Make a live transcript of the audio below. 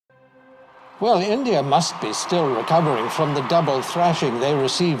Well, India must be still recovering from the double thrashing they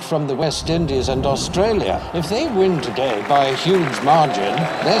received from the West Indies and Australia. If they win today by a huge margin,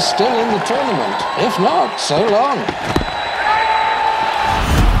 they're still in the tournament. If not, so long.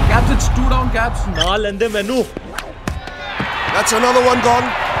 Caps, it's 2 down, Caps. Na lende menu. That's another one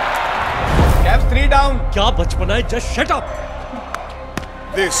gone. Caps, 3 down. Kya bachpana hai? Just shut up.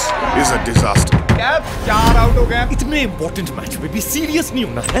 This is a disaster. Caps, 4 out हो गए. इतने important match में भी serious नहीं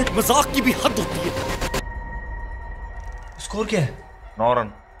होना है. मजाक की भी हद होती है. स्कोर क्या है? 9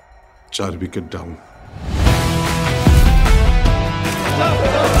 run. 4 wicket down.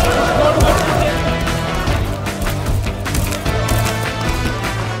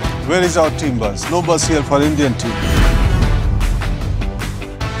 Where is our team bus? No bus here for Indian team.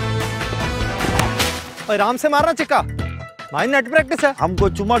 आराम से मारना चिक्का. भाई नेट प्रैक्टिस है. हमको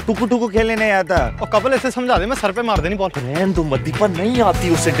चुमा टुकु टुकु खेलने नहीं आता. और कपिल ऐसे समझा दे, मैं सर पे मार देनी बॉल. रहन दो मद्दी पर नहीं आती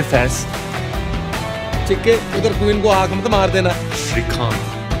उसे डिफेंस. चिक्के उधर क्वीन को हाथ मत मार देना. श्रीकांत.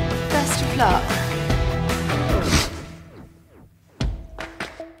 Best of luck.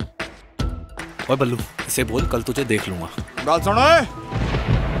 ओए बल्लू, इसे बोल कल तुझे देख लूंगा. बात सुनो.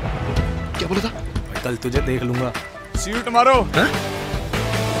 क्या बोला था? कल तुझे देख लूंगा. सीट मारो.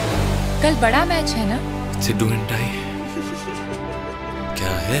 कल बड़ा मैच है ना? Sidhu and die.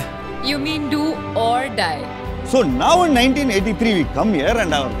 क्या है? You mean do or die? So now in 1983 we come here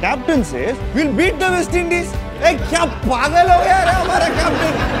and our captain says we'll beat the West Indies. Hey, क्या पागल हो गया रे हमारा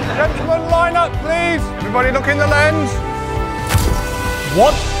captain? Gentlemen, line up, please. Everybody look in the lens.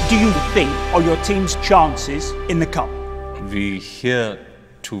 What do you think are your team's chances in the cup? We here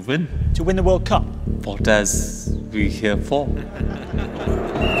to win. To win the World Cup? What as we here for?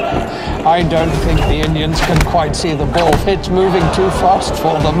 I don't think the Indians can quite see the ball. It's moving too fast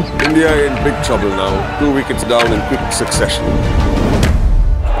for them. India in big trouble now. 2 wickets down in quick succession.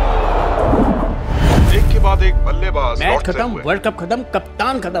 एक के बाद एक बल्लेबाज. Match खत्म, world cup खत्म,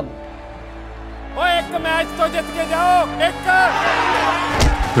 कप्तान खत्म. ओए एक मैच तो जीत के जाओ. एक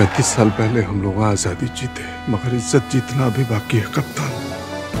 35 साल पहले हम लोग आजादी जीते, मगर इज्जत जीतना अभी बाकी है कप्तान.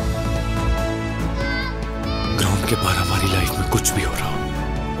 ग्राउंड के बाहर हमारी लाइफ में कुछ भी हो रहा हो,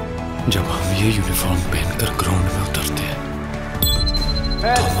 जब हम ये यूनिफॉर्म पहनकर ग्राउंड में उतरते हैं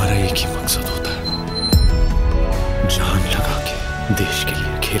तो हमारा एक ही मकसद होता है, जान लगा के देश के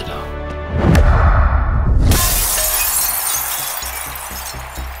लिए खेलना.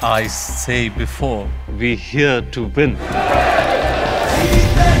 I say before, we here to win.